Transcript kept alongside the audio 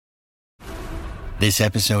This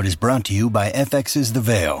episode is brought to you by FX's The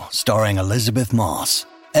Veil, starring Elizabeth Moss.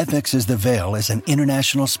 FX's The Veil is an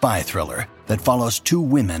international spy thriller that follows two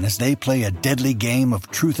women as they play a deadly game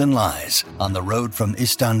of truth and lies on the road from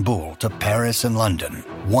Istanbul to Paris and London.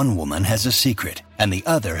 One woman has a secret, and the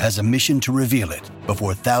other has a mission to reveal it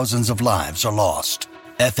before thousands of lives are lost.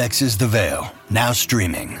 FX's The Veil, now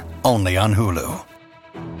streaming, only on Hulu.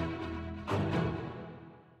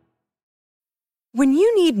 When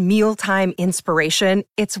you need mealtime inspiration,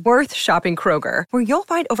 it's worth shopping Kroger, where you'll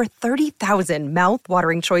find over 30,000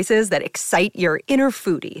 mouth-watering choices that excite your inner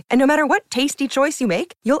foodie. And no matter what tasty choice you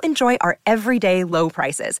make, you'll enjoy our everyday low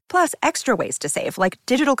prices, plus extra ways to save, like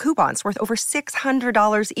digital coupons worth over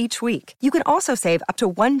 $600 each week. You can also save up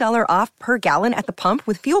to $1 off per gallon at the pump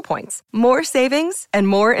with fuel points. More savings and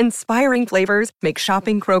more inspiring flavors make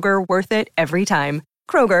shopping Kroger worth it every time.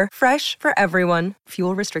 Kroger, fresh for everyone.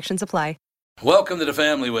 Fuel restrictions apply. Welcome to the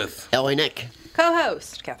family with Ellie Nick,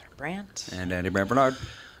 co-host Catherine Brandt, and Andy Brandt Bernard.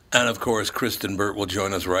 And of course, Kristen Burt will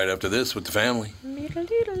join us right after this with the family.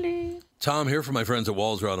 Tom here from my friends at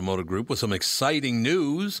Walser Automotive Group with some exciting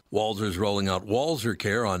news. Walser's rolling out Walser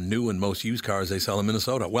Care on new and most used cars they sell in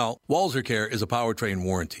Minnesota. Well, Walser Care is a powertrain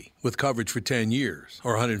warranty with coverage for 10 years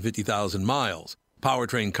or 150,000 miles.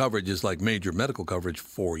 Powertrain coverage is like major medical coverage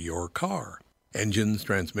for your car. Engines,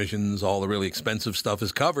 transmissions, all the really expensive stuff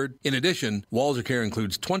is covered. In addition, Walser Care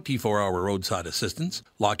includes 24-hour roadside assistance.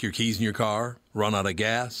 Lock your keys in your car, run out of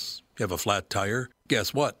gas, you have a flat tire.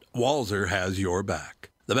 Guess what? Walser has your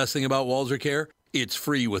back. The best thing about Walser Care? It's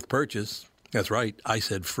free with purchase. That's right, I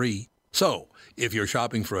said free. So, if you're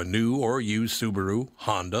shopping for a new or used Subaru,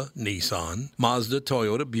 Honda, Nissan, Mazda,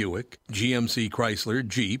 Toyota, Buick, GMC, Chrysler,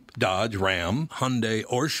 Jeep, Dodge, Ram, Hyundai,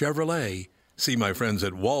 or Chevrolet, see my friends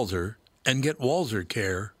at Walser and get Walser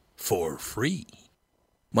Care for free.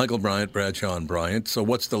 Michael Bryant, Bradshaw and Bryant. So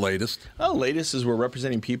what's the latest? Well, the latest is we're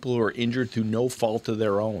representing people who are injured through no fault of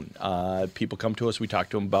their own. People come to us. We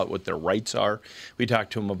talk to them about what their rights are. We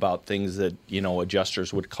talk to them about things that,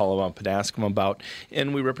 adjusters would call them up and ask them about.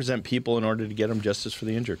 And we represent people in order to get them justice for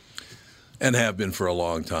the injured. And have been for a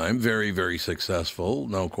long time. Very, very successful,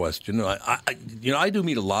 no question. I do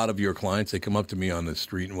meet a lot of your clients. They come up to me on the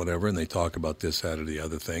street and whatever, and they talk about this, that, or the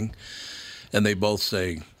other thing. And they both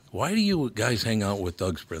say, why do you guys hang out with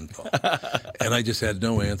Doug Sprinthal? And I just had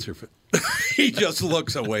no answer for He just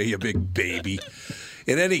looks away, you big baby.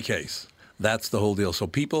 In any case, that's the whole deal. So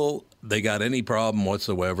people, they got any problem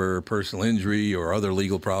whatsoever, personal injury or other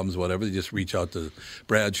legal problems, whatever, they just reach out to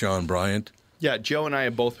Bradshaw and Bryant. Yeah, Joe and I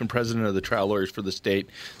have both been president of the trial lawyers for the state,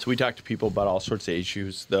 so we talk to people about all sorts of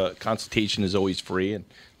issues. The consultation is always free, and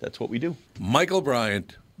that's what we do. Michael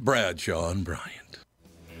Bryant, Bradshaw and Bryant.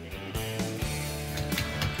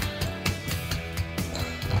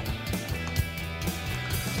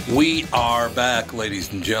 We are back,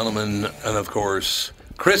 ladies and gentlemen, and of course,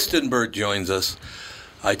 Kristen Burt joins us.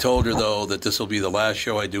 I told her, though, that this will be the last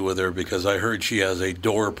show I do with her because I heard she has a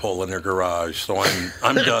door pull in her garage. So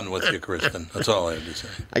I'm done with you, Kristen. That's all I have to say.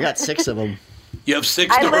 I got 6 of them. You have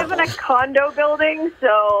 6 I door live in a condo building,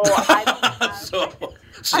 so I don't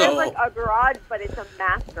have, I have like a garage, but it's a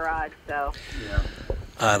mass garage, so. Yeah.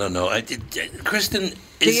 I don't know. Kristen,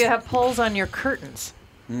 do you have pulls on your curtains?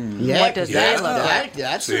 Yeah, what does that look like?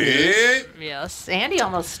 That's Yes, Andy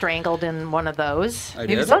almost strangled in one of those. I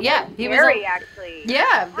did? He was actually.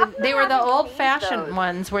 Yeah, they were the old-fashioned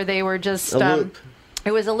ones where they were just a loop.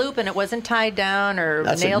 It was a loop, and it wasn't tied down or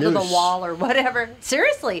That's nailed to the noose. wall or whatever.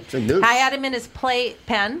 Seriously, It's a noose. I had him in his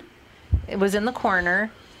pen. It was in the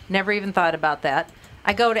corner. Never even thought about that.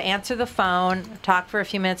 I go to answer the phone, talk for a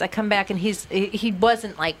few minutes. I come back, and he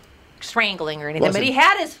wasn't like strangling or anything, but he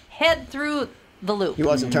had his head through the loop. He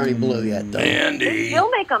wasn't turning blue yet, though. Andy. They still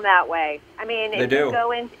make them that way. I mean,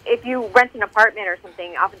 if you rent an apartment or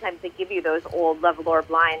something, oftentimes they give you those old level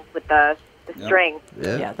blinds with the string.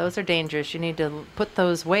 Yeah, those are dangerous. You need to put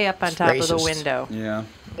those way up on top of the window. Yeah.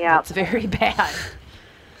 It's very bad.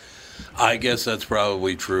 I guess that's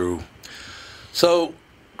probably true. So,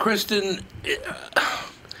 Kristen,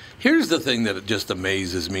 here's the thing that just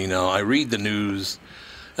amazes me now. I read the news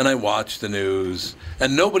and I watch the news,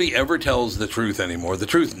 and nobody ever tells the truth anymore. The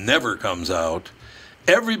truth never comes out.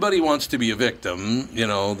 Everybody wants to be a victim.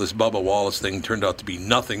 This Bubba Wallace thing turned out to be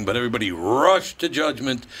nothing, but everybody rushed to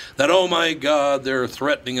judgment that, oh my God, they're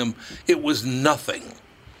threatening him. It was nothing.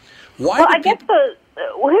 Why? Well, I guess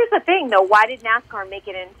here's the thing, though. Why did NASCAR make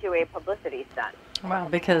it into a publicity stunt? Well,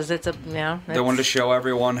 because it's They wanted to show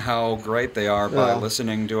everyone how great they are by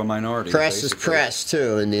listening to a minority. Press is press,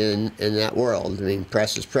 too, in that world. I mean,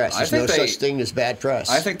 press is press. There's no such thing as bad press.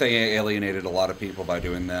 I think they alienated a lot of people by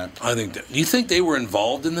doing that. I think that. Do you think they were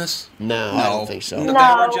involved in this? No, I don't think so. No.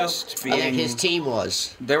 They were just being... I think his team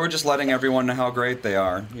was. They were just letting everyone know how great they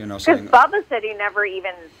are, Because Bubba said he never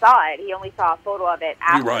even saw it. He only saw a photo of it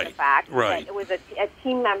after the fact. Right. It was a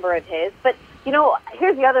team member of his. But,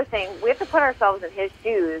 here's the other thing. We have to put ourselves in his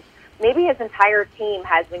shoes. Maybe his entire team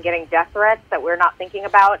has been getting death threats that we're not thinking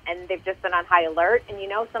about, and they've just been on high alert. And,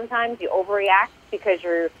 sometimes you overreact because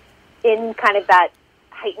you're in kind of that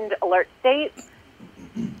heightened alert state.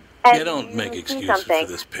 And they don't make excuses for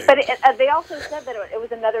this pig. But they also said that it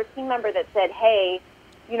was another team member that said, hey,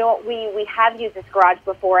 we have used this garage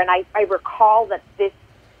before, and I recall that this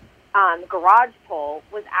garage pole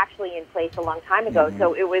was actually in place a long time ago. Mm-hmm.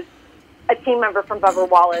 So it was a team member from Bubba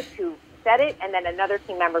Wallace who said it, and then another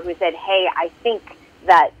team member who said, hey, I think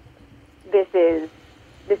that this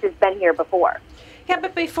has been here before. Yeah,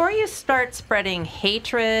 but before you start spreading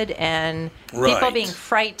hatred and people being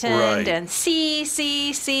frightened and see,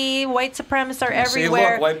 white supremacists are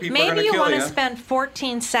everywhere, look, white people maybe you want to you. Spend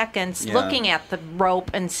 14 seconds looking at the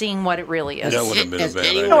rope and seeing what it really is. That would have been a bad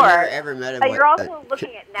idea. Sure. Ever met But you're also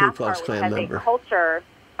looking at NASCAR, which has a culture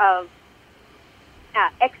of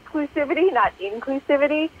exclusivity, not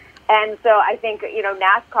inclusivity. And so I think,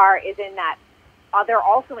 NASCAR is in that, they're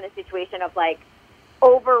also in a situation of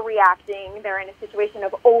overreacting. They're in a situation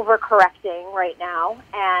of overcorrecting right now.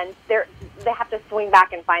 And they have to swing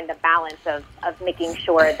back and find the balance of making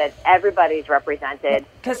sure that everybody's represented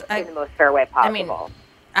in the most fair way possible.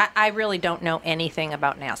 I really don't know anything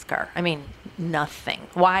about NASCAR. I mean, nothing.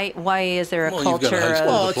 Why is there a culture of...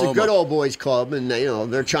 Well, it's a good old boys club, and,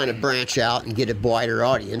 they're trying to branch out and get a wider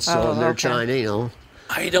audience. So they're trying to,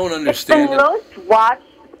 I don't understand it's the most watched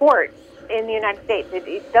sport in the United States.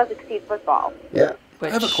 It does exceed football. Yeah. I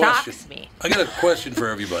have a question. I got a question for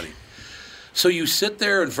everybody. So you sit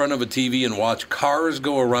there in front of a TV and watch cars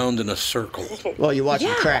go around in a circle. Well, you watch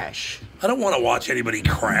them crash. I don't want to watch anybody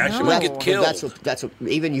crash. You might get killed. That's what.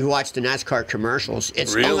 Even you watch the NASCAR commercials.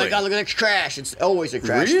 It's really? Oh my God, look at that crash! It's always a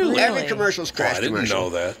crash. Really? Every commercial's crash. I didn't commercial. know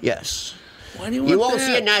that. Yes. Why do you You want won't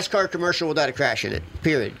see a that? NASCAR commercial without a crash in it.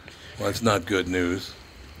 Period. Well, that's not good news.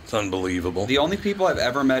 It's unbelievable. The only people I've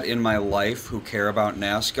ever met in my life who care about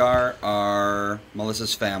NASCAR are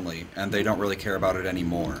Melissa's family, and they don't really care about it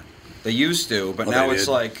anymore. They used to, but now it's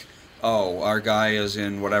like, our guy is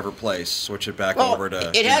in whatever place. Switch it back over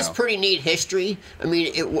to. It has pretty neat history. I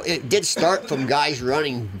mean, it did start from guys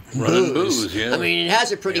running booze. Yeah. I mean, it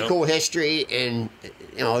has a pretty cool history, and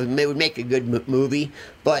it would make a good movie.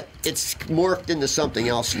 But it's morphed into something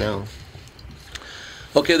else now.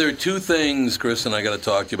 Okay, there are two things, Chris, and I got to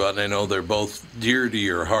talk to you about, and I know they're both dear to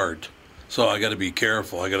your heart, so I got to be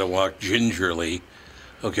careful. I got to walk gingerly,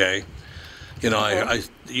 okay?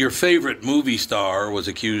 Your favorite movie star was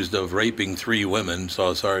accused of raping 3 women, so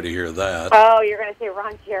I'm sorry to hear that. Oh, you're going to say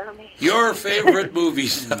Ron Jeremy. Your favorite movie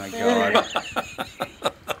star. Oh, my God. I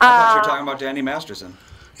thought you were talking about Danny Masterson.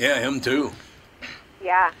 Yeah, him too.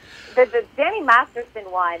 Yeah. The Danny Masterson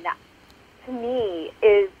one, to me,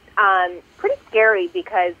 is pretty scary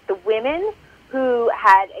because the women who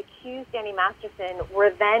had accused Danny Masterson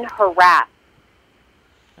were then harassed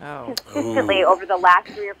consistently over the last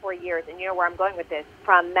 3 or 4 years. And you know where I'm going with this?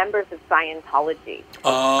 From members of Scientology.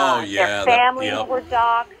 Oh, yeah. Their families were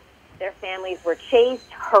doxxed. Their families were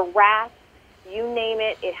chased, harassed. You name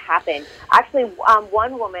it, it happened. Actually,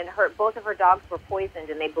 one woman, both of her dogs were poisoned,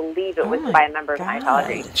 and they believe it was by a member of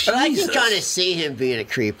Scientology. But I can kind of see him being a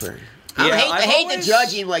creeper. Yeah, I hate to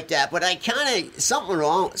judge him like that, but I kind of something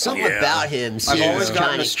about him. I've always gotten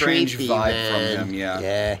kinda a strange creepy, vibe man. from him. Yeah.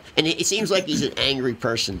 Yeah, and it seems like he's an angry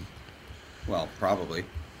person. Well, probably.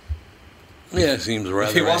 Yeah, it seems rather.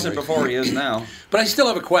 If he wasn't angry. before, he is now. But I still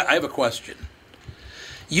have a question.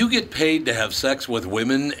 You get paid to have sex with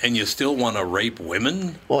women, and you still want to rape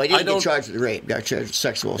women? Well, he didn't get charged with rape. Got charged with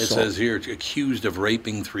sexual assault. It says here, accused of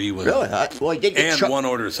raping 3 women. Really? Well, he did get one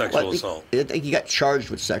order of sexual assault. I think he got charged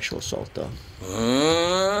with sexual assault, though.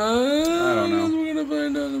 I don't know. We're going to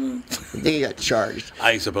find out. I think he got charged.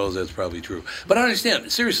 I suppose that's probably true. But I understand.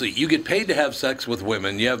 Seriously, you get paid to have sex with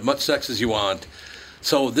women. You have much sex as you want.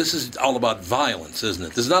 So this is all about violence, isn't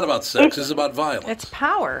it? This is not about sex. This is about violence. It's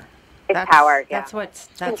power. It's power, yeah.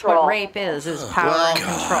 That's what rape is power and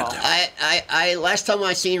control. I last time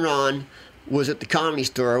I seen Ron was at the Comedy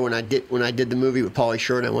Store when I did the movie with Pauly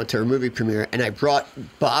Shore, and I went to her movie premiere, and I brought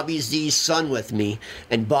Bobby Z's son with me,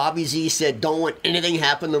 and Bobby Z said, "Don't want anything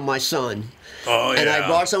happen to my son." Oh, yeah. And I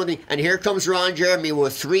brought something, and here comes Ron Jeremy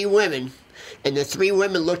with 3 women, and the three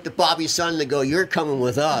women looked at Bobby's son and they go, "You're coming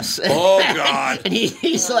with us." Oh, God. And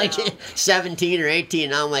he's like 17 or 18,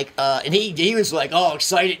 and I'm like, and he was like all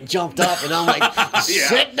excited and jumped up, and I'm like,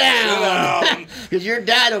 sit down, because your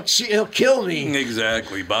dad he'll kill me.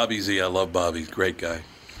 Exactly. Bobby Z, I love Bobby. Great guy.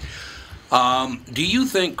 Do you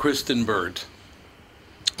think, Kristen Burt,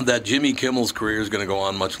 that Jimmy Kimmel's career is going to go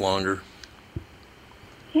on much longer?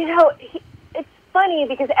 You know, it's funny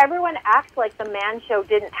because everyone acts like the Man Show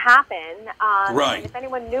didn't happen. Right. And if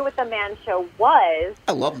anyone knew what the Man Show was,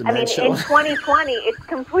 I love the Man Show. In 2020, it's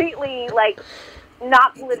completely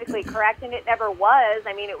not politically correct, and it never was.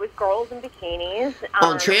 I mean, it was girls in bikinis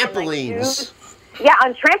on trampolines.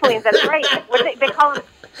 On trampolines. That's right. What did they call them?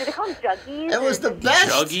 Did they call them juggies? It was the best.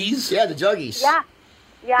 Juggies? Yeah, the juggies.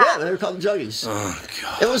 Yeah, they were called the juggies. Oh,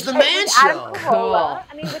 God. It was the Man Show.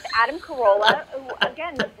 With Adam Carolla, who,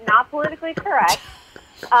 again, not politically correct.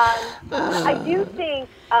 I do think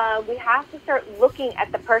we have to start looking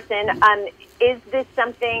at the person. Is this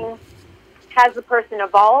something, has the person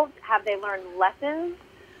evolved? Have they learned lessons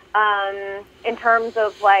in terms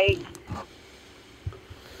of,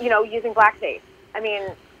 using blackface? I mean,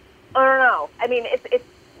 I don't know. I mean, it's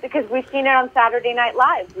because we've seen it on Saturday Night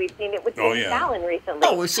Live. We've seen it with Jimmy Fallon recently.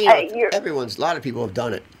 Oh, we've seen it. A lot of people have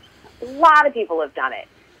done it. A lot of people have done it.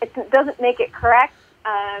 It doesn't make it correct.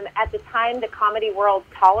 At the time, the comedy world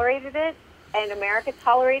tolerated it, and America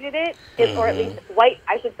tolerated it, or at least white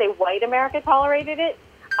America tolerated it.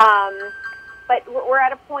 But we're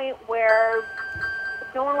at a point where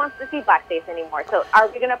no one wants to see blackface anymore. So are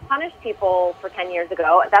we going to punish people for 10 years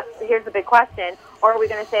ago? Here's the big question. Or are we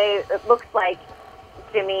going to say it looks like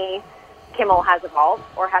Jimmy Kimmel has evolved,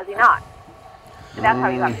 or has he not? That's how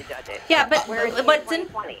you have to judge it. Yeah, but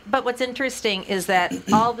what's interesting is that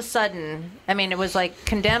all of a sudden, I mean, it was like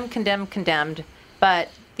condemned, but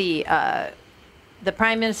the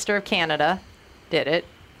Prime Minister of Canada did it.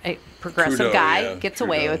 A progressive Trudeau, guy gets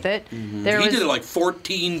away with it. Mm-hmm. He did it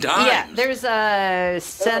 14 times. Yeah, there's a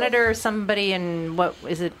senator, somebody in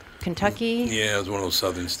Kentucky? Yeah, it was one of those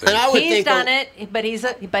southern states. And he's done it, but he's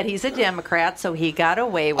a Democrat, so he got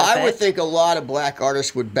away with it. I would think a lot of black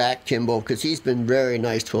artists would back Kimball because he's been very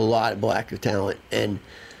nice to a lot of black talent, and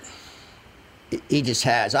he just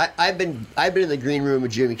has. I've been in the green room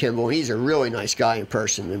with Jimmy Kimmel, and he's a really nice guy in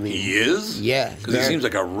person. I mean, he is? Yeah, because he seems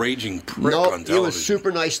like a raging prick on television. He was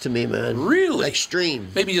super nice to me, man. Really? Extreme.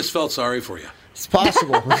 Maybe he just felt sorry for you. It's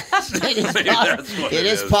possible. It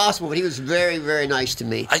is possible, but he was very, very nice to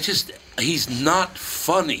me. He's not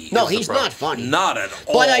funny. No, he's not funny. Not at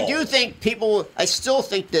all. But I do think I still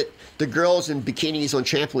think that the girls in bikinis on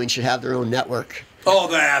trampolines should have their own network. Oh,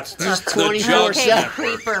 that's just 24/7.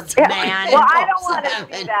 Creeper man. Well, I don't want to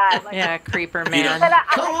see that. Creeper man.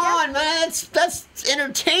 Come on, man. That's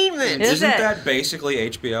entertainment. Isn't that basically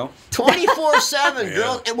HBO? 24/7,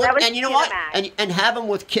 girls. And you know what? And have them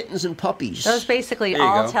with kittens and puppies. That was basically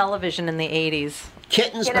all television in the 80s.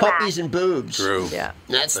 Kittens, puppies, and boobs. True. Yeah.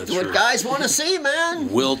 That's what guys want to see,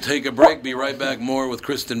 man. We'll take a break. Be right back. More with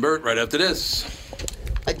Kristen Burt right after this.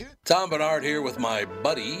 Tom Bernard here with my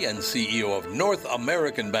buddy and CEO of North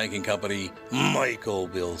American Banking Company, Michael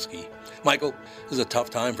Bilski. Michael, this is a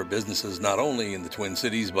tough time for businesses not only in the Twin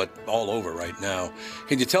Cities but all over right now.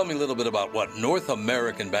 Can you tell me a little bit about what North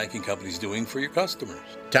American Banking Company is doing for your customers?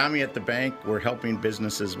 Tommy, at the bank, we're helping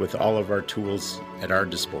businesses with all of our tools at our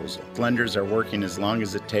disposal. Lenders are working as long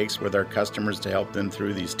as it takes with our customers to help them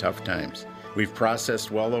through these tough times. We've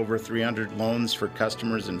processed well over 300 loans for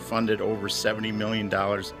customers and funded over $70 million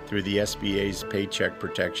through the SBA's Paycheck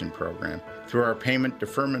Protection Program. Through our payment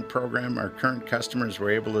deferment program, our current customers were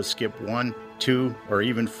able to skip 1, 2, or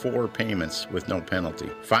even 4 payments with no penalty.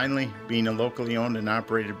 Finally, being a locally owned and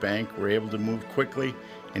operated bank, we're able to move quickly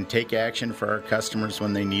and take action for our customers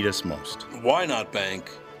when they need us most. Why not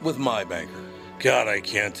bank with my banker? God, I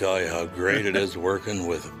can't tell you how great it is working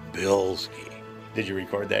with Bilski. Did you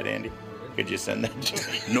record that, Andy? Could you send that to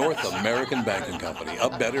me? North American Banking Company, a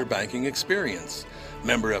better banking experience.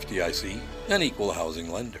 Member FDIC, an equal housing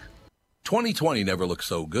lender. 2020 never looked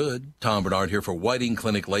so good. Tom Bernard here for Whiting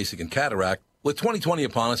Clinic LASIK and Cataract. With 2020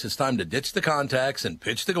 upon us, it's time to ditch the contacts and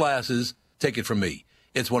pitch the glasses. Take it from me.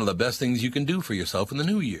 It's one of the best things you can do for yourself in the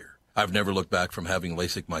new year. I've never looked back from having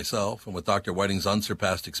LASIK myself, and with Dr. Whiting's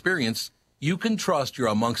unsurpassed experience, you can trust you're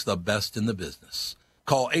amongst the best in the business.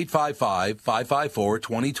 Call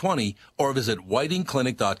 855-554-2020 or visit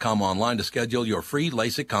whitingclinic.com online to schedule your free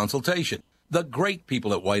LASIK consultation. The great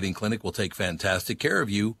people at Whiting Clinic will take fantastic care of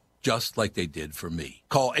you, just like they did for me.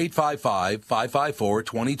 Call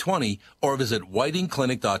 855-554-2020 or visit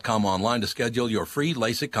whitingclinic.com online to schedule your free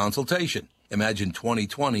LASIK consultation. Imagine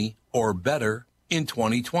 2020 or better in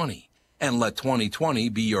 2020. and let 2020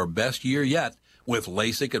 be your best year yet with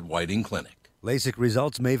LASIK at Whiting Clinic. LASIK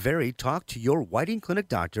results may vary. Talk to your Whiting Clinic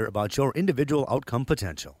doctor about your individual outcome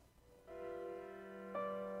potential.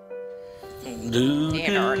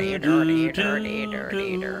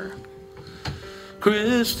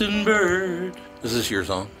 Kristen Bird. Is this your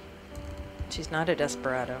song? She's not a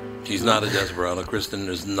desperado. She's not a desperado. Kristen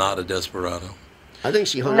is not a desperado. I think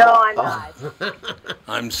she hung No, up. I'm not.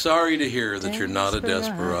 I'm sorry to hear that you're not a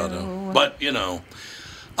desperado. But, you know.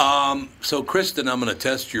 So, Kristen, I'm going to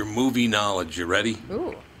test your movie knowledge. You ready?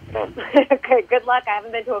 Ooh. Okay, good luck. I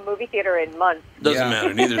haven't been to a movie theater in months. Doesn't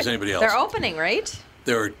matter. Neither is anybody else. They're opening, right?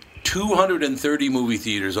 There are 230 movie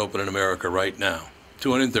theaters open in America right now.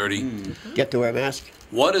 230. Get to wear a mask.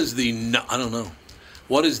 What is I don't know.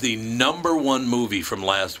 What is the number one movie from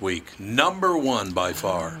last week? Number one by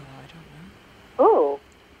far. Ooh,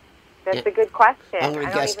 that's a good question. I'm going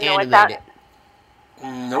to guess even know what that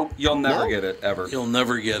animated. Nope. You'll never get it, ever. You'll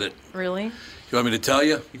never get it. Really? You want me to tell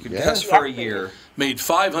you? You could guess for a year. Made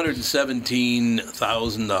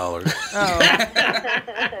 $517,000. Oh.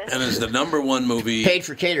 And is the number one movie. Paid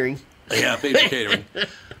for catering. Yeah, paid for catering.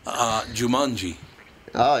 Jumanji.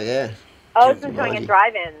 Oh, yeah. Oh, this is going in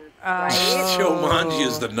drive-ins, right? Jumanji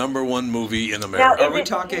is the number one movie in Now, America. is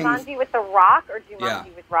it Jumanji with The Rock or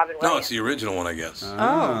Jumanji with Robin Williams? No, it's the original one, I guess.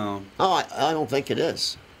 Oh. Oh, I don't think it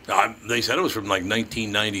is. They said it was from like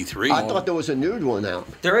 1993. I thought there was a nude one out.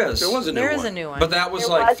 There is. There was a new There one. is a new one. But that was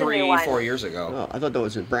There like was a new one. 4 years ago. Oh, I thought there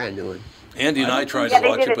was a brand new one. Andy and I tried Yeah, to they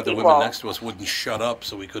watch did it, a but the sequel. women next to us wouldn't shut up,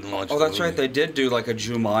 so we couldn't watch Oh, the that's right. movie. They did do like a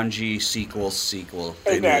Jumanji sequel.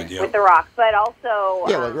 They did, yeah. with The Rock. But also,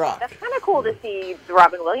 Yeah, with Rock. that's kind of cool to see the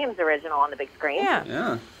Robin Williams original on the big screen. Yeah.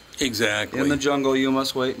 Yeah. Exactly. In the jungle, you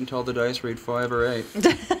must wait until the dice read 5 or 8.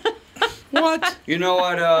 What? You know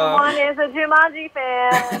what? One is a Jumanji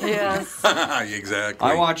fan. Yes. Exactly.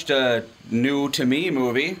 I watched a new to me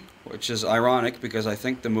movie, which is ironic because I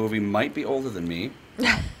think the movie might be older than me.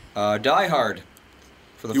 Die Hard.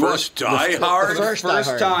 For the You first watched Die Hard? For the First first Die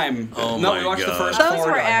Hard. time. Oh, no, my we watched the God. first Those 4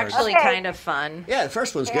 were Die Hards. actually Okay. kind of fun. Yeah, the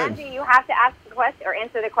first one's good. Andy, you have to ask the question or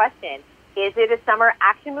answer the question. Is it a summer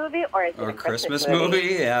action movie or is it Or a a Christmas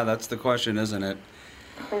movie? Yeah, that's the question, isn't it?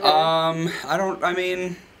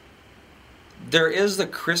 Mhm. There is the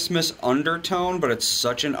Christmas undertone, but it's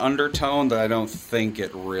such an undertone that I don't think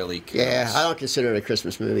it really counts. Yeah, I don't consider it a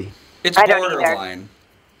Christmas movie. It's I don't either. borderline.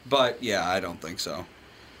 But yeah, I don't think so.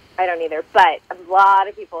 I don't either, but a lot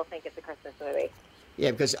of people think it's a Christmas movie.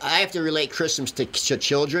 Yeah, because I have to relate Christmas to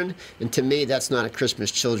children, and to me, that's not a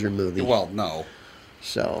Christmas children movie. Well, no.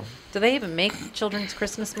 So, Do they even make children's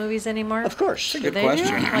Christmas movies anymore? of course. Do Good they question.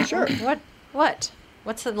 do? Like, Sure. What?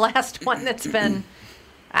 What's the last one that's been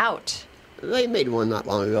out? They made one not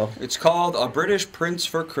long ago. It's called A British Prince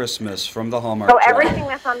for Christmas from the Hallmark So Channel. everything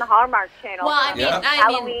that's on the Hallmark Channel. Well, I from mean, Yeah.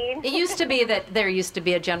 Halloween. it used to be that there used to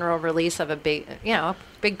be a general release of a big,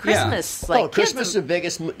 big Christmas like Christmas kids. is the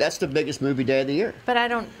biggest. That's the biggest movie day of the year. But I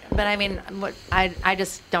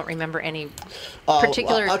just don't remember any Oh,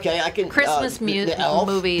 particular okay, I can. Christmas the Elf,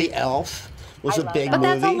 movie. The Elf was a love big that. But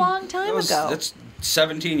movie. that's a long time ago. That's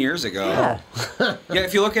 17 years ago. Yeah. Yeah,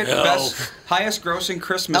 if you look at Elf. highest grossing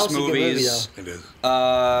Christmas Elf's a good movie, movies, It is.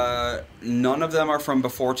 none of them are from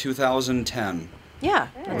before 2010. Yeah,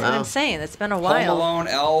 that's what Wow. I'm saying. It's been a Home while. Alone,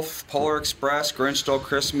 Elf, Polar Express, Grinch Stole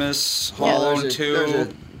Christmas, Home Yeah, Alone there's 2, a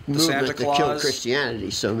The Santa movement that killed Claus.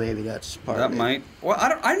 Christianity, so maybe that's part That of it. might. Well,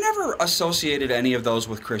 I never associated any of those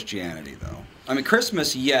with Christianity, though. I mean,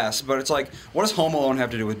 Christmas, yes, but it's like, what does Home Alone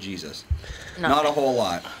have to do with Jesus? Nothing. Not a whole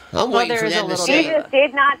lot. I'm Well, waiting there for is a them to little say. bit. Jesus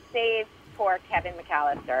did not save poor Kevin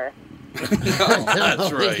McAllister.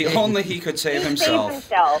 That's right. If only he could save He himself. saved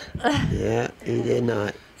himself. Yeah, he did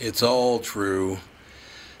not. It's all true.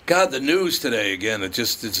 God, the news today again.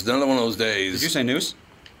 It's another one of those days. Did you say noose?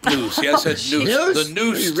 Noose? Yes, I said noose. Noose? The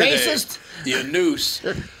noose Are you today. racist? The noose.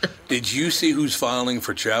 Did you see who's filing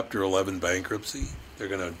for Chapter 11 bankruptcy? They're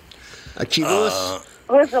gonna. Chivos?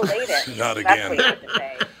 Who's the latest? Not That's again. what you have to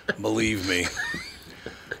say. Believe me.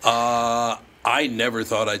 I never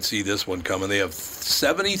thought I'd see this one coming. They have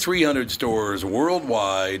 7,300 stores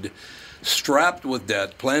worldwide, strapped with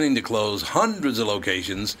debt, planning to close hundreds of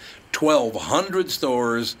locations, 1,200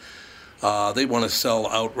 stores. They want to sell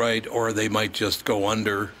outright, or they might just go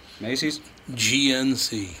under. Macy's?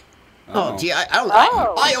 GNC. Oh, gee,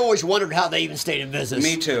 I always wondered how they even stayed in business.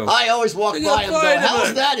 Me too. I always walk They by got and go, how's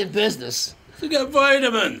vitamins. that in business? They got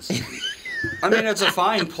vitamins. I mean, it's a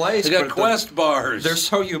fine place. They got but Quest bars. They're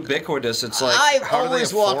so ubiquitous. It's like, I've how do they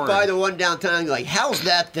always walked afford? by the one downtown and go, like, how's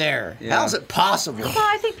that there? Yeah. How's it possible? Well,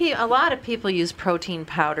 I think a lot of people use protein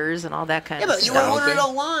powders and all that kind Yeah, of but you stuff. order it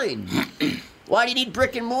online. Why do you need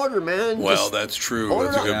brick and mortar, man? Well, Just that's true. order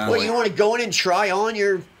That's a it good up. point. What, you want to go in and try on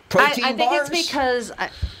your protein I think bars? it's because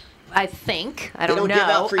I think I They don't don't know. give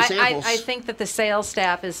out free samples. I think that the sales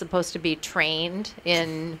staff is supposed to be trained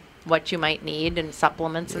in what you might need and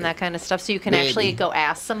supplements and that kind of stuff, so you can Maybe. actually go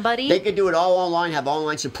ask somebody. They could do it all online, have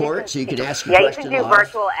online support, so you can ask a Yeah, you question can do live.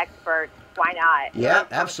 virtual experts. Why not? Yeah,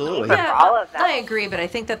 absolutely. For all of them. I agree, but I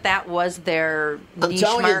think that was their I'm niche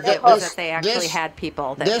telling you, market, this- was that they actually this- had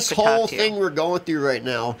people that This could whole talk to. thing we're going through right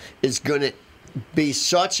now is going to be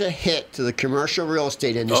such a hit to the commercial real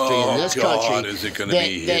estate industry in this God, country. is it gonna that-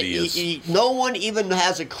 be that hideous. no one even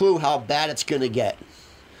has a clue how bad it's going to get.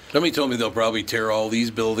 Somebody told me they'll probably tear all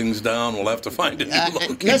these buildings down. We'll have to find a new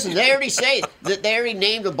location. Listen, they already say that they already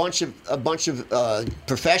named a bunch of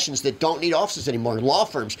professions that don't need offices anymore. Law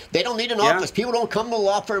firms, they don't need an Yeah. office. People don't come to the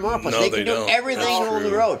law firm office. No, they they can do don't. everything That's on the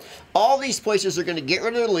true. road. All these places are going to get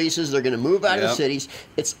rid of their leases. They're going to move out of the Yep. cities.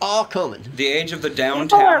 It's all coming. The age of the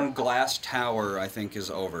downtown glass tower, I think, is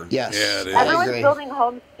over. Yes. Yeah, it is. I Everyone's agree. building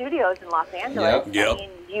home studios in Los Angeles. Yep. Yep. I mean,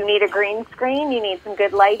 you need a green screen, you need some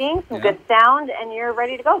good lighting, some Yeah. good sound, and you're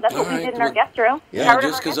ready to go. That's what All we right, did in our well, guest room. Yeah, Covered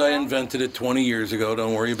just our because guest I room. invented it 20 years ago,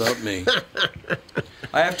 don't worry about me.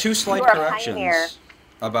 I have two slight You are a corrections pioneer.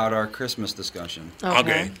 about our Christmas discussion.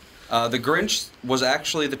 Okay. The Grinch was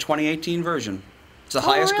actually the 2018 version. It's the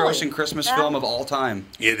Oh, highest really? grossing Christmas Yeah. film of all time.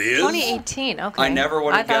 It is? 2018. Okay. I never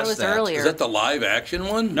would have I thought it guessed was that. earlier. Is that the live action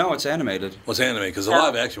one? No, it's animated. Was anime? Because the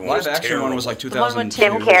live action one Live was action terrible. one was like The one with 2002.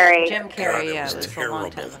 Jim Carrey. Jim God, Carrey, it yeah, was it was a long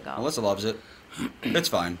time terrible. ago. Melissa loves it. It's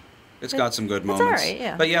fine. It's got some good it's moments. all right,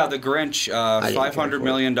 yeah. But yeah, The Grinch, didn't care $500 for it.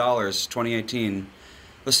 million, 2018.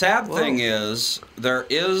 The sad thing is, there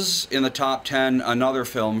is in the top 10 another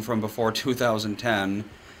film from before 2010.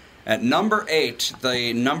 At number 8,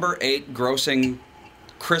 the number 8 grossing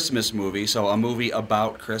Christmas movie, so a movie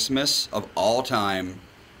about Christmas of all time,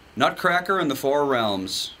 Nutcracker in the Four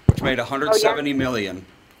Realms, which made $170 million.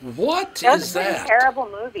 What That was is a pretty that? terrible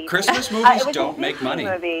movie. Christmas It movies was a don't make Disney money.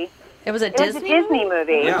 Movie. It was a It was a Disney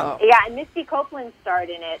movie. Yeah. Yeah, and Misty Copeland starred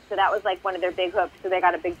in it, so that was like one of their big hooks. So they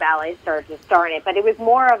got a big ballet star to star in it. But it was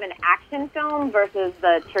more of an action film versus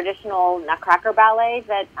the traditional Nutcracker ballet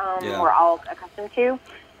that Yeah. we're all accustomed to.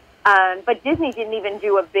 But Disney didn't even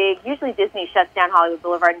do a big. Usually Disney shuts down Hollywood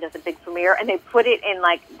Boulevard and does a big premiere, and they put it in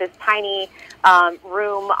like this tiny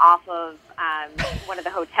room off of one of the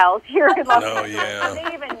hotels here in Los Oh, Angeles. yeah. So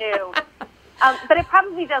they even knew. But it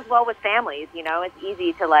probably does well with families. You know, it's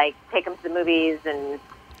easy to like take them to the movies, and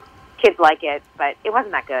kids like it. But it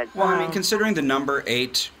wasn't that good. Well, I mean, considering the number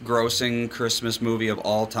 8 grossing Christmas movie of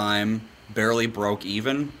all time barely broke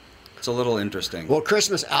even, it's a little interesting. Well,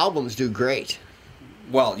 Christmas albums do great.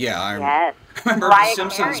 Well, yeah, I Yes. remember Mariah The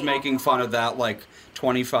Simpsons Carey. making fun of that like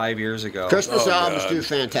 25 years ago. Christmas Oh, albums God. do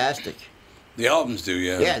fantastic. The albums do,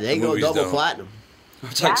 yeah. Yeah, they The go movies double don't. platinum.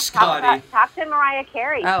 It's Yeah, like Scotty. Talk to Mariah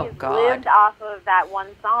Carey. Oh, She's God. lived off of that one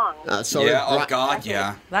song. So Yeah, did oh Bri- God,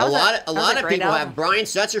 yeah. That a was lot that was of great people album. have. Brian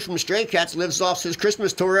Setzer from Stray Cats lives off his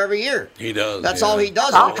Christmas tour every year. He does. That's yeah. all he does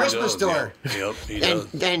That's on all the he Christmas does, tour. Yeah. Yep, he does.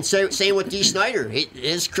 And same with Dee Snider.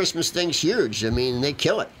 His Christmas thing's huge. I mean, they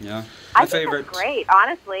kill it. Yeah. I My think favorite. that's great,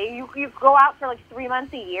 honestly. You go out for like 3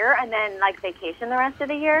 months a year and then like vacation the rest of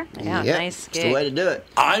the year. Yeah, Yep, nice It's the way to do it.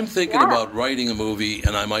 I'm thinking Yeah. about writing a movie,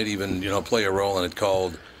 and I might even, play a role in it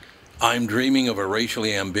called "I'm Dreaming of a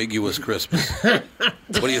Racially Ambiguous Christmas." What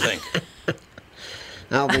do you think?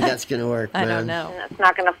 I don't think that's going to work, man. I don't know. It's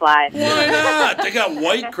not going to fly. Why not? They got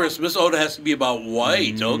white Christmas. Oh, it has to be about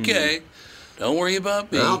white. Okay. Don't worry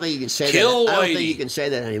about me. I don't think you can say Kill that. I don't Whitey. think you can say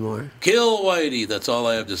that anymore. Kill Whitey. That's all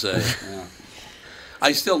I have to say.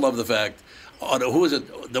 I still love the fact. Oh, no, who was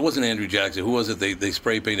it? That wasn't Andrew Jackson. Who was it? They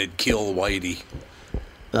spray painted "Kill Whitey."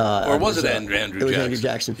 Or was it Andrew It was Jackson? Andrew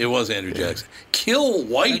Jackson. It was Andrew Jackson. Kill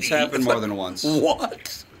Whitey. It's happened It's more like, than once.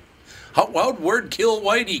 What? How'd word "Kill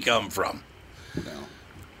Whitey" come from? No.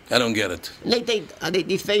 I don't get it. They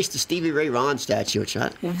defaced the Stevie Ray Vaughan statue. Which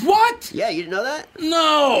What? yeah, you didn't know that?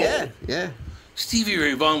 No. Yeah. Stevie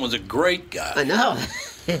Ray Vaughan was a great guy. I know.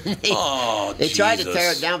 Oh, They tried to tear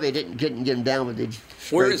Jesus. it down, but they didn't get him down. But they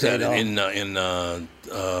Where spray is that? painted it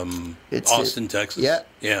In It's Austin, Texas? yeah.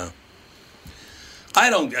 Yeah. I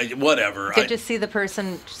don't. Whatever. Did you see the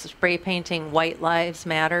person spray painting "White Lives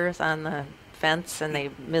Matters" on the fence and they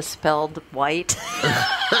misspelled white?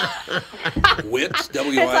 Wit, It's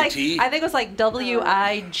W-I-T. like, I think it was like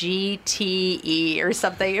WIGTE or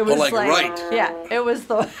something. It was like right. Yeah, it was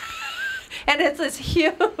the. And it's this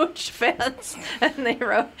huge fence, and they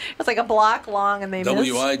wrote it's like a block long, and they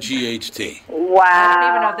W-I-G-H-T. Wow. I don't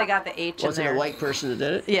even know if they got the H Was in it there. a white person that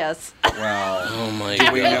did it? Yes. Wow. Oh my Do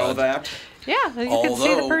God. we know that? Yeah, you can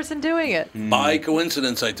see the person doing it. By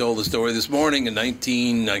coincidence, I told the story this morning in I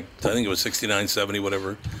think it was 69, 70,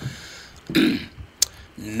 whatever.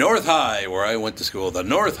 North High, where I went to school, the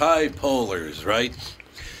North High Polars, right?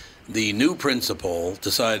 The new principal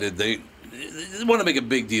decided they want to make a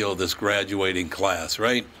big deal of this graduating class,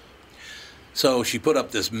 right? So she put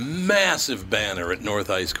up this massive banner at North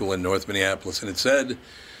High School in North Minneapolis, and it said,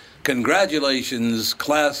 "Congratulations,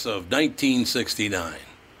 class of 1969.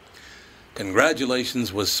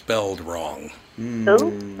 Congratulations was spelled wrong.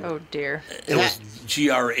 Oh, dear. It was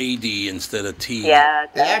G-R-A-D instead of T. Yeah.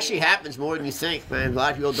 It actually happens more than you think, man. A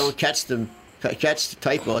lot of people don't catch the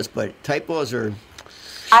typos, but typos are...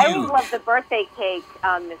 I always love the birthday cake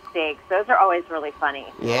mistakes. Those are always really funny.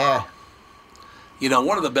 Yeah. You know,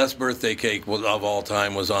 one of the best birthday cake of all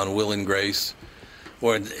time was on Will and Grace,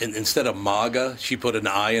 where instead of MAGA, she put an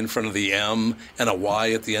I in front of the M and a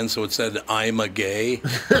Y at the end, so it said, "I'm a gay."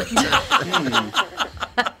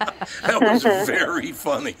 That was very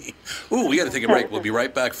funny. Ooh, we got to take a break. We'll be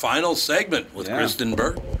right back. Final segment with Kristen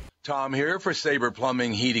Burt. Tom here for Sabre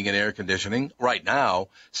Plumbing, Heating, and Air Conditioning. Right now,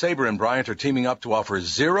 Sabre and Bryant are teaming up to offer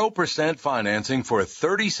 0% financing for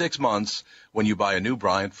 36 months when you buy a new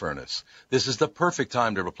Bryant furnace. This is the perfect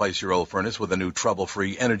time to replace your old furnace with a new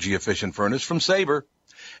trouble-free, energy-efficient furnace from Sabre.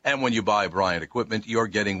 And when you buy Bryant equipment, you're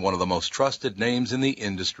getting one of the most trusted names in the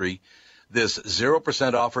industry. This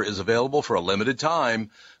 0% offer is available for a limited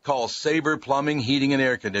time. Call Sabre Plumbing, Heating, and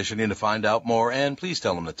Air Conditioning to find out more, and please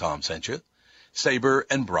tell them that Tom sent you. Sabre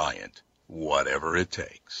and Bryant, whatever it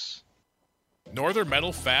takes. Northern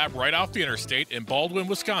Metal Fab, right off the interstate in Baldwin,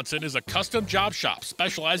 Wisconsin, is a custom job shop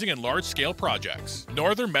specializing in large-scale projects.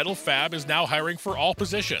 Northern Metal Fab is now hiring for all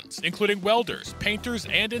positions, including welders, painters,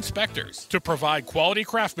 and inspectors, to provide quality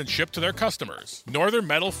craftsmanship to their customers. Northern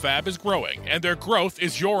Metal Fab is growing, and their growth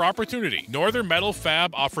is your opportunity. Northern Metal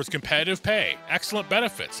Fab offers competitive pay, excellent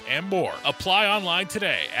benefits, and more. Apply online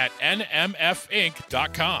today at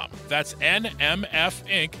nmfinc.com. That's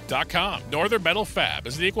nmfinc.com. Northern Metal Fab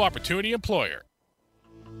is an equal opportunity employer.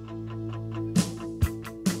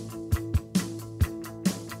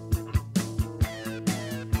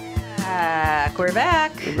 We're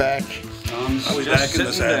back. We're back. I was back in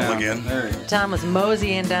the saddle again. Tom was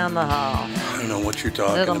moseying down the hall. I don't know what you're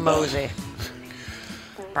talking Little about. mosey.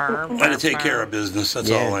 Got to take care of business. That's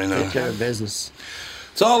all I know. Take care of business.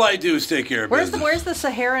 That's all I do is take care of business. Where's the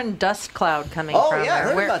Saharan dust cloud coming from? Oh, yeah, I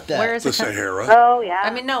heard about that. Where is The Sahara. Oh, yeah. I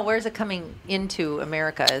mean, no, where's it coming into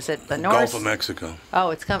America? Is it the north? Gulf of Mexico. Oh,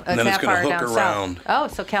 it's coming. And then it's going gonna to hook around. Oh,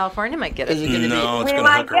 so California might get it. Is it going to No, it's we going to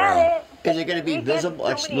might hook get around. it. Is it going to be visible?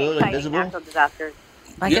 So many exciting visible? natural disasters.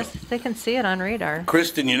 I guess they can see it on radar.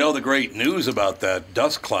 Kristen, you know the great news about that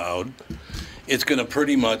dust cloud? It's going to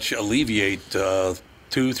pretty much alleviate 2,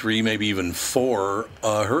 3, maybe even 4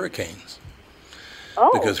 hurricanes.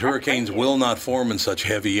 Oh, Because hurricanes will not form in such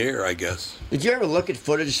heavy air, I guess. Did you ever look at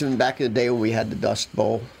footage from back in the day when we had the Dust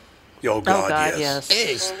Bowl? Oh, God, yes. It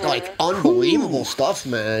is like unbelievable stuff,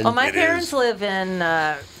 man. Well, my It parents is. live in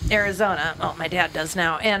Arizona. Well, my dad does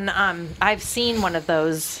now, and I've seen one of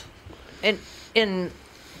those in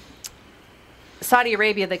Saudi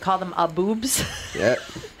Arabia. They call them aboobs. Yeah.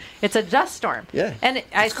 It's a dust storm. Yeah. And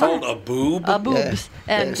It's called a boob? Aboobs.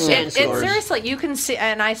 Yeah. And Yeah, it sandstorms. seriously, you can see,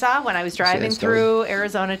 and I saw when I was driving Sandstorm. through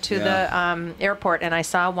Arizona to the airport, and I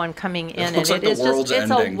saw one coming in, looks and like the world's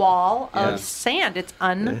it's ending. a wall Yeah. of sand. It's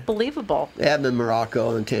unbelievable. They have them in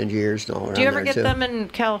Morocco and Tangiers and all around Do you ever there, get too. them in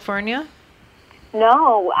California?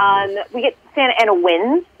 No, we get Santa Ana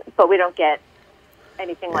winds, but we don't get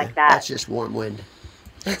anything like that. That's just warm wind.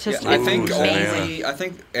 It's just I think amazing. I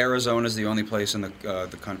think Arizona is the only place in the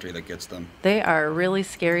country that gets them. They are really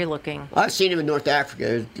scary looking. I've seen them in North Africa.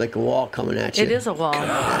 There's like a wall coming at you. It is a wall.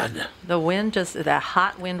 God. The wind that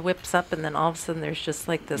hot wind whips up, and then all of a sudden there's just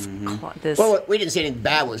like this. This. Well, we didn't see any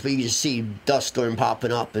bad ones, but you just see dust storm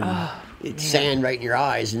popping up and it's sand right in your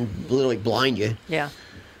eyes and literally blind you. Yeah.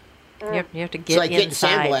 You have to It's get like getting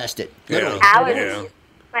inside. sandblasted. Literally. Allergies.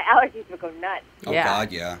 My allergies would go nuts. Oh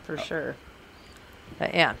God, yeah. For sure.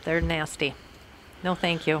 But yeah, they're nasty. No,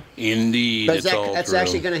 thank you. Indeed, But it's all that's true.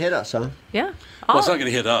 actually going to hit us, huh? Yeah. Well, it's not going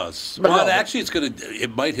to hit us. But Well, no. actually,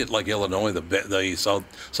 it might hit like Illinois, the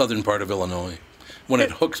southern part of Illinois, when it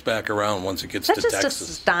hooks back around once it gets That to just Texas.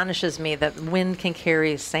 astonishes me that wind can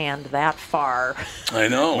carry sand that far. I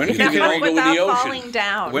know. When It can can all go in without the ocean. falling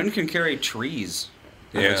down. Wind can carry trees.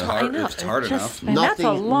 Yeah. If it's hard, I know, if it's hard it just- enough. And that's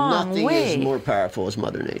a long nothing way. is more powerful as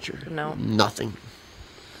Mother Nature. No. Nothing.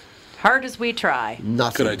 Hard as we try.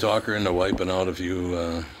 Nothing. Could I talk her into wiping out a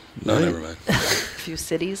few? No, never mind. A few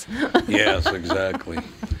cities. Yes, exactly.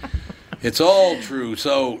 It's all true.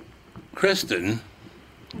 So, Kristen,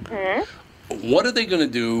 What are they going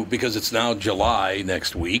to do? Because it's now July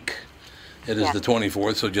next week. It is the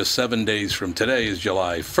 24th, so just 7 days from today is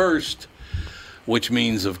July 1st, which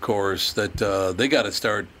means, of course, that they got to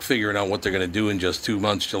start figuring out what they're going to do in just 2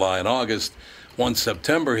 months, July and August. Once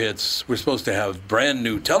September hits, we're supposed to have brand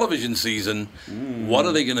new television season. What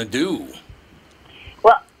are they going to do?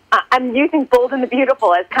 Well, I'm using Bold and the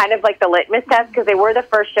Beautiful as kind of like the litmus test because they were the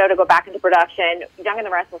first show to go back into production. Young and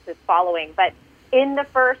the Restless is following. But in the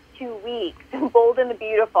first 2 weeks, Bold and the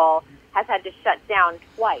Beautiful has had to shut down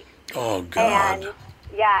twice. Oh, God.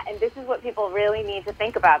 And this is what people really need to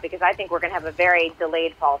think about because I think we're going to have a very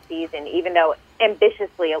delayed fall season, even though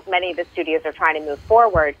ambitiously many of the studios are trying to move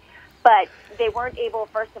forward. But they weren't able,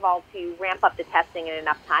 first of all, to ramp up the testing in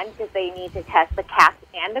enough time because they need to test the cast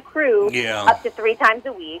and the crew up to 3 times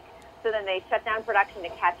a week. So then they shut down production to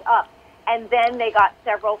catch up. And then they got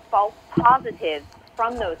several false positives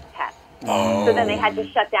from those tests. Oh. So then they had to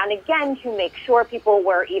shut down again to make sure people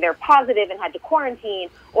were either positive and had to quarantine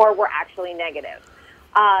or were actually negative.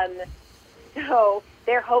 So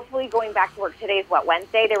they're hopefully going back to work. Today's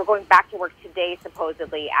Wednesday? They were going back to work today,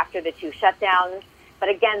 supposedly, after the 2 shutdowns. But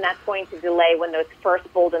again, that's going to delay when those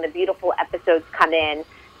first Bold and the Beautiful episodes come in.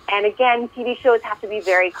 And again, TV shows have to be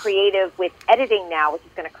very creative with editing now, which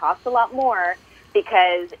is going to cost a lot more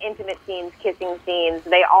because intimate scenes, kissing scenes,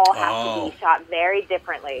 they all have to be shot very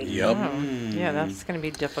differently. Yep. Yeah, that's going to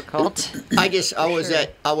be difficult. I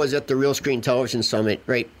was at the Real Screen Television Summit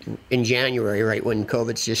right in January, right when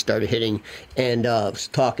COVID just started hitting, and was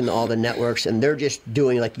talking to all the networks, and they're just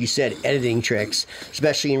doing, like you said, editing tricks,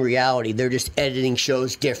 especially in reality. They're just editing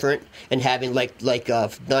shows different and having like 90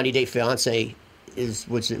 Day Fiancé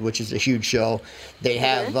which is a huge show. They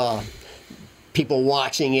have people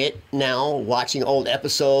watching it now, watching old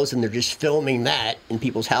episodes, and they're just filming that in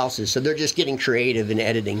people's houses. So they're just getting creative in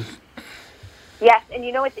editing. Yes, and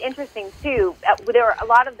you know it's interesting too. There are a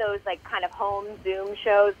lot of those like kind of home Zoom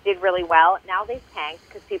shows did really well. Now they've tanked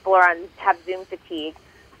because people have Zoom fatigue.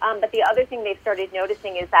 But the other thing they've started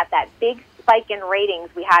noticing is that big spike in ratings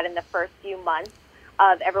we had in the first few months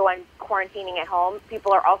of everyone quarantining at home,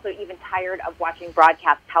 people are also even tired of watching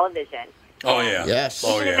broadcast television. Oh, yeah. Yes.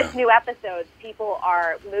 Oh, Even yeah. if it's new episodes, people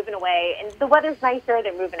are moving away. And the weather's nicer,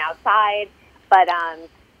 they're moving outside. But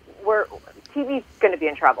TV's going to be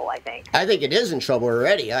in trouble, I think. I think it is in trouble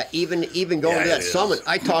already. Even going to that summit,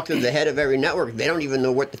 I talked to the head of every network. They don't even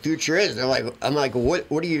know what the future is. I'm like,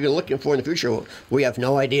 what are you looking for in the future? We have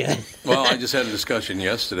no idea. Well, I just had a discussion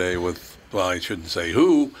yesterday with, I shouldn't say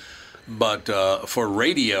who, but for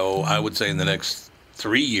radio, I would say in the next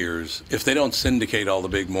 3 years, if they don't syndicate all the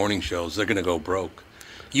big morning shows, they're going to go broke.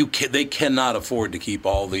 They cannot afford to keep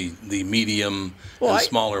all the medium and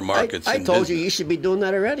smaller markets. I told you should be doing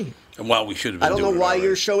that already. Well, we should have been doing it. I don't know why already.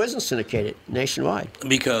 your show isn't syndicated nationwide.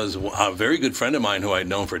 Because a very good friend of mine who I'd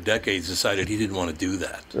known for decades decided he didn't want to do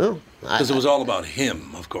that. Oh, because it was all about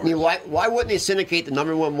him, of course. I mean, why wouldn't they syndicate the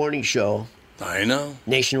 #1 morning show? I know.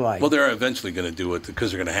 Nationwide. Well, they're eventually going to do it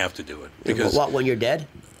because they're going to have to do it. Because when you're dead?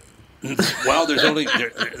 Well, there's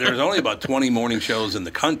only about 20 morning shows in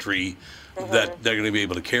the country that they're going to be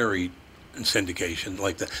able to carry in syndication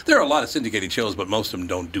like that. There are a lot of syndicated shows, but most of them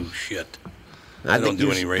don't do shit. They don't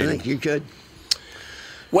do any ratings. I think you could.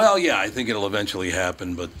 Well, yeah, I think it'll eventually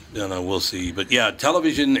happen, but we'll see. But yeah,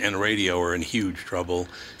 television and radio are in huge trouble.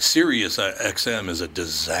 Sirius XM is a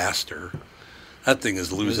disaster. That thing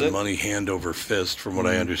is losing money hand over fist, from what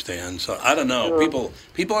I understand. So I don't know. People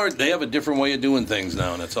they have a different way of doing things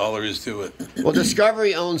now, and that's all there is to it. Well,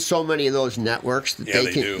 Discovery owns so many of those networks that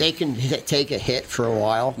they can take a hit for a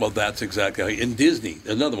while. Well, that's exactly how. And Disney,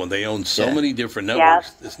 another one, they own so many different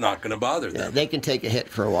networks. It's not going to bother them. They can take a hit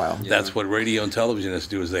for a while. That's what radio and television has to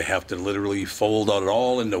do. Is they have to literally fold it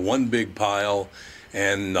all into one big pile,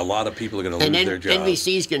 and a lot of people are going to lose their jobs.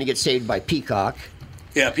 NBC's going to get saved by Peacock.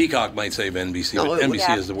 Yeah, Peacock might save NBC, but NBC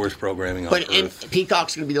has the worst programming on earth. But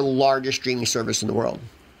Peacock's going to be the largest streaming service in the world.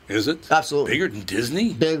 Is it? Absolutely. Bigger than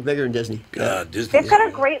Disney? Bigger than Disney. God, Disney. They've got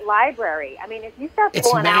a great library. I mean, if you start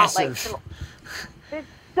pulling out, there's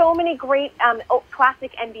so many great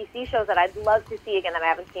classic NBC shows that I'd love to see again that I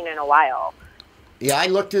haven't seen in a while. Yeah, I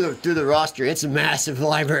looked through the roster. It's a massive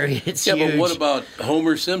library. It's huge. But what about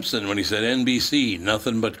Homer Simpson when he said NBC,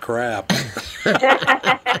 nothing but crap?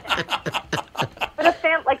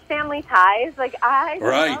 But Family Ties, I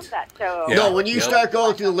love that show. Yeah. No, when you start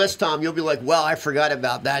going through the list, Tom, you'll be like, well, I forgot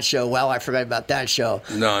about that show. Well, I forgot about that show.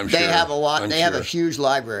 No, I'm sure. They have a lot. They have a huge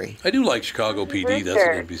library. I do like Chicago PD. That's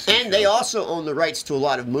an NBC show. And they also own the rights to a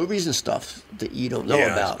lot of movies and stuff that you don't know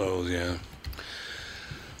about. I suppose, yeah.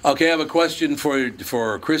 Okay, I have a question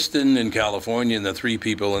for Kristen in California and the 3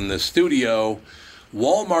 people in the studio.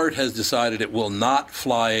 Walmart has decided it will not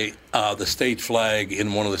fly the state flag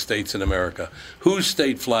in one of the states in America. Whose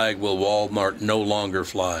state flag will Walmart no longer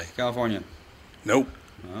fly? California. Nope.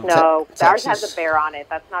 No, ours Texas. has a bear on it.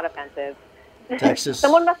 That's not offensive. Texas.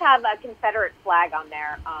 Someone must have a Confederate flag on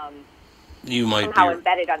there, You might somehow be.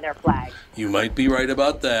 embedded on their flag. You might be right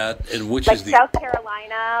about that. And which Like is the? South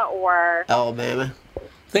Carolina or Alabama.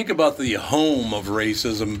 Think about the home of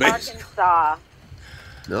racism, basically. Arkansas,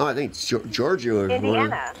 No, I think it's Georgia or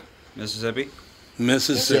Indiana. Mississippi.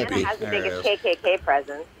 Mississippi. Indiana has the There biggest it KKK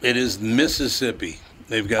presence. It is Mississippi.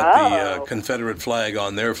 They've got the Oh. Confederate flag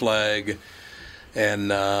on their flag.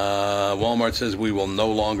 And Walmart says we will no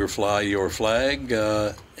longer fly your flag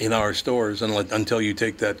in our stores until you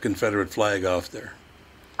take that Confederate flag off there.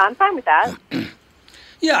 I'm fine with that.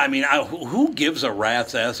 Yeah, I mean, who gives a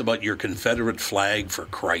rat's ass about your Confederate flag, for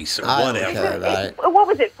Christ, or I don't whatever? care about it. What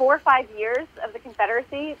was it, 4 or 5 years of the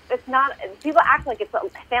Confederacy? It's not. People act like it's a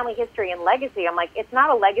family history and legacy. I'm like, it's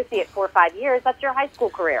not a legacy at 4 or 5 years. That's your high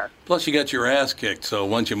school career. Plus, you got your ass kicked, so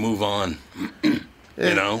once you move on,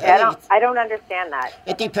 you know. I don't understand that.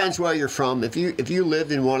 It depends where you're from. If you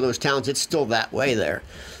lived in one of those towns, it's still that way there.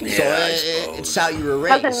 Yeah, So I it's suppose. how you were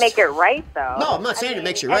raised. Doesn't make it right, though. No, I'm not saying it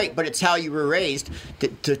makes you right, but it's how you were raised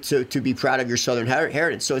to be proud of your Southern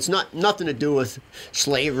heritage. So it's not nothing to do with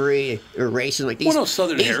slavery or racism. Like these, Well, no,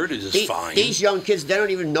 Southern heritage is fine. These young kids, they don't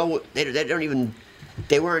even know what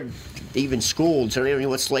they weren't even schooled, so they don't know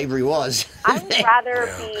what slavery was. I'd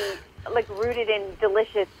rather be like rooted in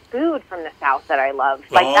delicious food from the South that I love.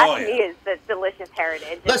 Like that to me is the delicious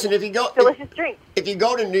heritage. Listen, if you go delicious drink. If you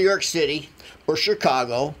go to New York City or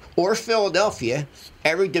Chicago or Philadelphia,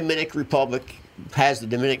 every Dominican Republic has the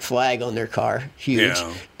Dominican flag on their car. Huge.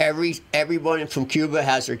 Yeah. Everyone from Cuba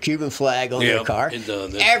has their Cuban flag on their Yep, car. it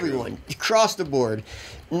does, that's Everyone across the board.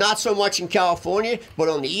 Not so much in California, but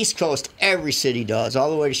on the East Coast, every city does, all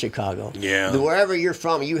the way to Chicago. Yeah. Wherever you're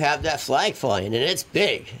from, you have that flag flying, and it's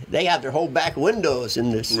big. They have their whole back windows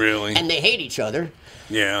in this. Really? And they hate each other.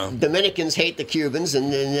 Yeah. Dominicans hate the Cubans,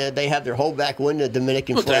 and then they have their whole back window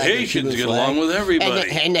Dominican But the flag. and Haitians Cuban get flag. along with everybody.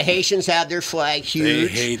 And the Haitians have their flag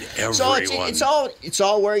huge. hate So everyone. it's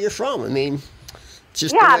all where you're from. I mean, it's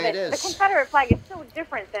just Yeah, the way but it the is. Confederate flag is so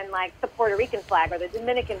different than like the Puerto Rican flag or the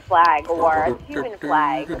Dominican flag or a Cuban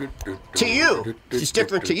flag. To you, it's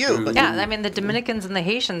different to you. But Yeah, I mean, the Dominicans and the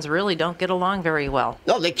Haitians really don't get along very well.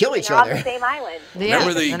 no, they kill each They're on other. the same island. Yeah,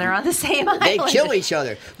 Remember the- and they're on the same island. They kill each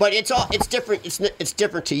other, but it's different. It's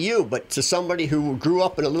different to you, but to somebody who grew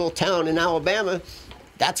up in a little town in Alabama,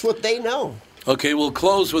 that's what they know. Okay, we'll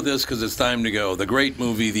close with this because it's time to go. The great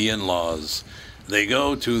movie, The In-Laws. They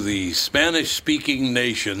go to the Spanish-speaking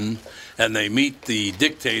nation, and they meet the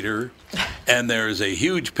dictator, and there's a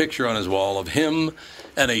huge picture on his wall of him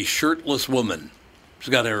and a shirtless woman. She's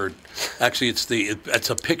got her. Actually, it's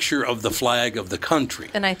a picture of the flag of the country,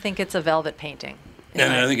 And I think it's a velvet painting.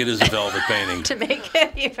 and I think it is a velvet painting. To make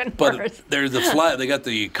it even But worse. there's the flag. They got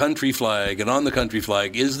the country flag, and on the country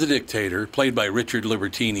flag is the dictator, played by Richard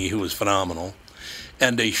Libertini, who was phenomenal,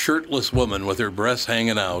 and a shirtless woman with her breasts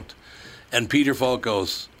hanging out. And Peter Falk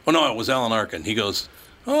goes, "Oh no, it was Alan Arkin." He goes,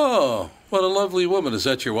 "Oh, what a lovely woman! Is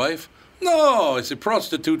that your wife?" "No, it's a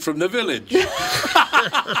prostitute from the village."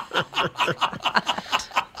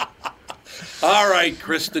 All right,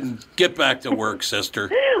 Kristen, get back to work, sister.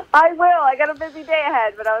 I will. I got a busy day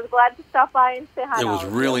ahead, but I was glad to stop by and say hi. It was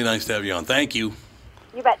really nice to have you on. Thank you.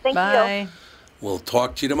 You bet. Thank Bye. you. We'll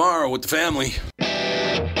talk to you tomorrow with the family.